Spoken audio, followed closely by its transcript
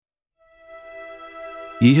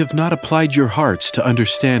Ye have not applied your hearts to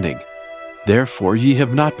understanding. Therefore ye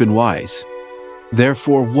have not been wise.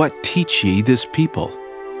 Therefore what teach ye this people?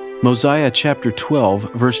 Mosiah chapter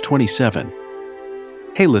 12, verse 27.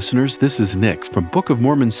 Hey listeners, this is Nick from Book of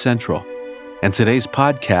Mormon Central, and today's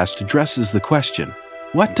podcast addresses the question,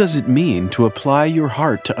 what does it mean to apply your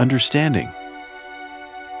heart to understanding?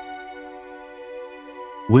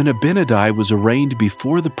 When Abinadi was arraigned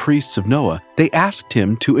before the priests of Noah, they asked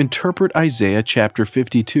him to interpret Isaiah chapter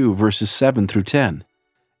 52, verses 7 through 10.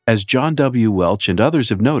 As John W. Welch and others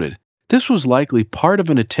have noted, this was likely part of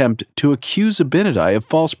an attempt to accuse Abinadi of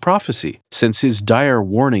false prophecy, since his dire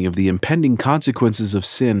warning of the impending consequences of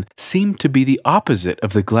sin seemed to be the opposite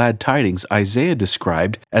of the glad tidings Isaiah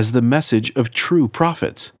described as the message of true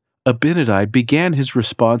prophets. Abinadi began his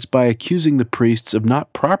response by accusing the priests of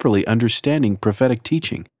not properly understanding prophetic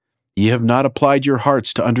teaching. Ye have not applied your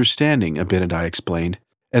hearts to understanding, Abinadi explained,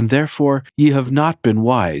 and therefore ye have not been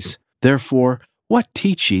wise. Therefore, what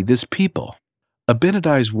teach ye this people?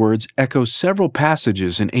 Abinadi's words echo several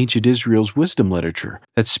passages in ancient Israel's wisdom literature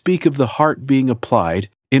that speak of the heart being applied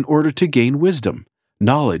in order to gain wisdom,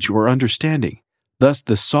 knowledge, or understanding. Thus,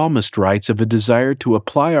 the psalmist writes of a desire to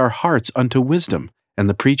apply our hearts unto wisdom, and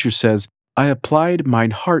the preacher says, I applied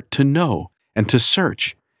mine heart to know, and to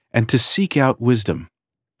search, and to seek out wisdom.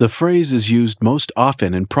 The phrase is used most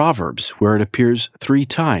often in Proverbs, where it appears 3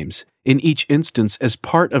 times, in each instance as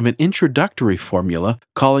part of an introductory formula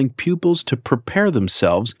calling pupils to prepare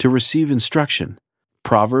themselves to receive instruction.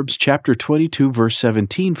 Proverbs chapter 22, verse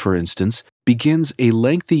 17, for instance, begins a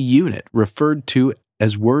lengthy unit referred to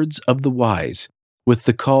as words of the wise, with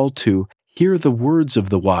the call to hear the words of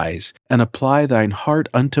the wise, and apply thine heart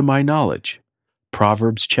unto my knowledge.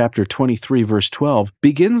 Proverbs chapter 23, verse 12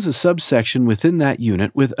 begins a subsection within that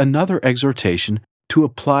unit with another exhortation to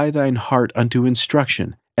apply thine heart unto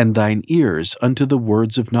instruction, and thine ears unto the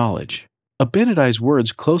words of knowledge. Abinadi's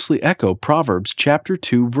words closely echo Proverbs chapter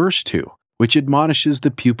 2, verse 2, which admonishes the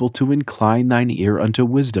pupil to incline thine ear unto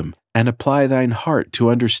wisdom, and apply thine heart to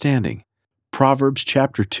understanding. Proverbs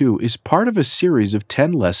chapter 2 is part of a series of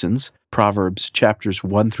 10 lessons, Proverbs chapters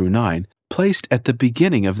 1 through 9, placed at the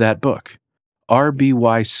beginning of that book.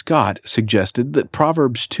 R.B.Y. Scott suggested that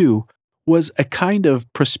Proverbs 2 was a kind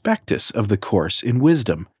of prospectus of the course in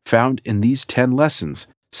wisdom found in these 10 lessons,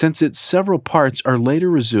 since its several parts are later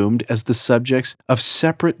resumed as the subjects of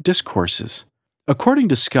separate discourses. According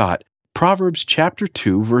to Scott, Proverbs chapter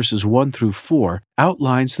 2, verses 1 through 4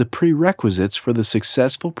 outlines the prerequisites for the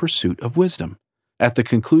successful pursuit of wisdom. At the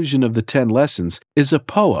conclusion of the 10 lessons is a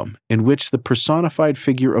poem in which the personified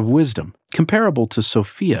figure of wisdom, comparable to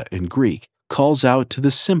Sophia in Greek, calls out to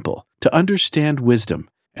the simple to understand wisdom,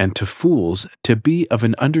 and to fools to be of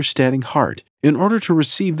an understanding heart, in order to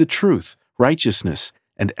receive the truth, righteousness,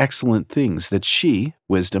 and excellent things that she,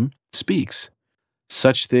 wisdom, speaks.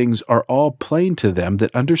 Such things are all plain to them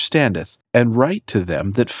that understandeth, and right to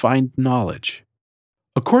them that find knowledge.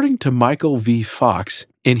 According to Michael V. Fox,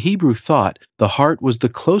 in Hebrew thought, the heart was the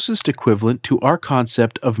closest equivalent to our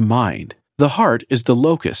concept of mind. The heart is the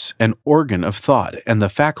locus and organ of thought and the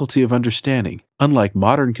faculty of understanding. Unlike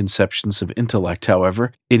modern conceptions of intellect,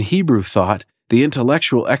 however, in Hebrew thought, the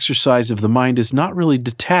intellectual exercise of the mind is not really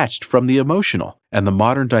detached from the emotional, and the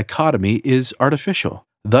modern dichotomy is artificial.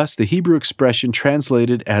 Thus, the Hebrew expression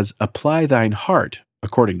translated as apply thine heart,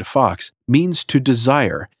 according to Fox, means to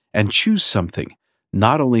desire and choose something,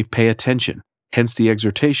 not only pay attention. Hence, the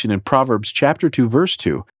exhortation in Proverbs chapter 2, verse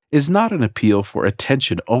 2 is not an appeal for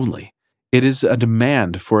attention only. It is a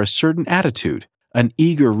demand for a certain attitude, an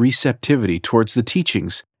eager receptivity towards the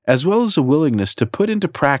teachings, as well as a willingness to put into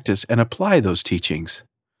practice and apply those teachings.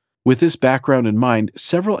 With this background in mind,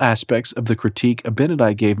 several aspects of the critique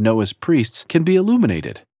Abinadi gave Noah's priests can be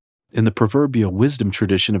illuminated. In the proverbial wisdom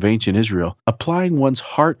tradition of ancient Israel, applying one's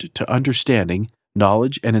heart to understanding,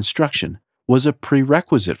 knowledge, and instruction was a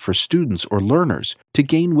prerequisite for students or learners to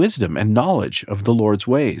gain wisdom and knowledge of the Lord's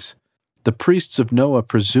ways. The priests of Noah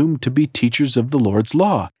presumed to be teachers of the Lord's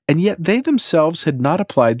law, and yet they themselves had not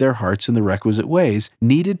applied their hearts in the requisite ways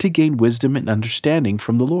needed to gain wisdom and understanding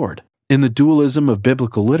from the Lord. In the dualism of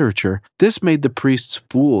biblical literature, this made the priests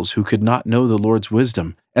fools who could not know the Lord's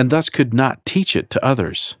wisdom, and thus could not teach it to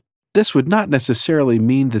others. This would not necessarily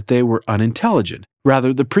mean that they were unintelligent.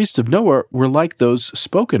 Rather, the priests of Noah were like those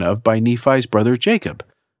spoken of by Nephi's brother Jacob.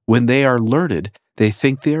 When they are learned, they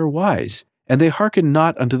think they are wise, and they hearken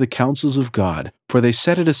not unto the counsels of God, for they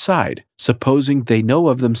set it aside, supposing they know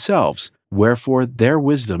of themselves, wherefore their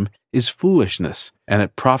wisdom is foolishness, and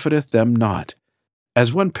it profiteth them not.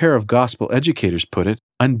 As one pair of gospel educators put it,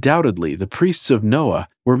 undoubtedly the priests of Noah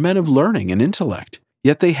were men of learning and intellect,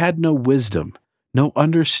 yet they had no wisdom, no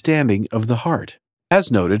understanding of the heart.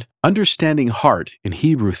 As noted, understanding heart in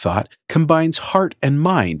Hebrew thought combines heart and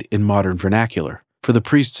mind in modern vernacular. For the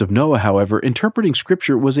priests of Noah, however, interpreting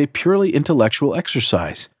Scripture was a purely intellectual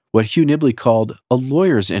exercise, what Hugh Nibley called a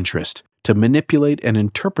lawyer's interest, to manipulate and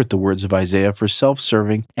interpret the words of Isaiah for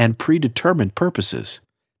self-serving and predetermined purposes.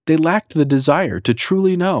 They lacked the desire to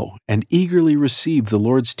truly know and eagerly receive the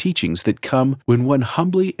Lord's teachings that come when one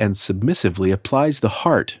humbly and submissively applies the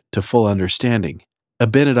heart to full understanding.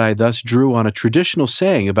 Abinadi thus drew on a traditional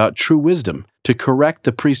saying about true wisdom to correct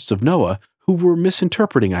the priests of Noah who were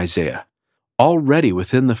misinterpreting Isaiah. Already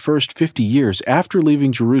within the first 50 years after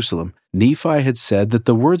leaving Jerusalem, Nephi had said that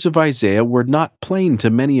the words of Isaiah were not plain to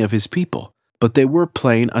many of his people, but they were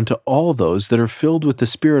plain unto all those that are filled with the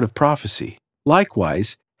spirit of prophecy.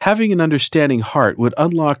 Likewise, having an understanding heart would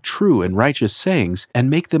unlock true and righteous sayings and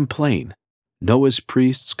make them plain. Noah's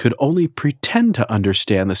priests could only pretend to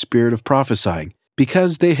understand the spirit of prophesying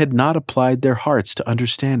because they had not applied their hearts to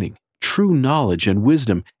understanding. True knowledge and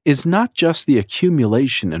wisdom is not just the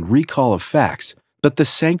accumulation and recall of facts, but the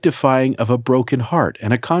sanctifying of a broken heart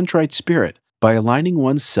and a contrite spirit by aligning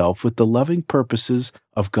oneself with the loving purposes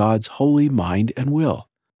of God's holy mind and will.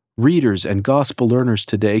 Readers and gospel learners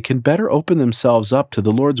today can better open themselves up to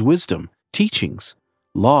the Lord's wisdom, teachings,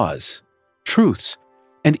 laws, truths,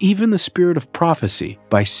 and even the spirit of prophecy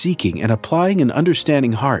by seeking and applying an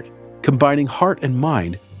understanding heart, combining heart and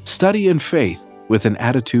mind, study and faith, with an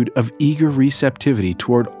attitude of eager receptivity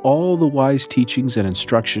toward all the wise teachings and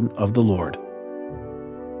instruction of the Lord.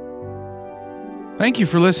 Thank you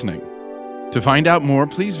for listening. To find out more,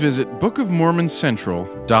 please visit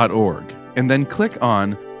bookofmormoncentral.org and then click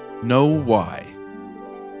on Know Why.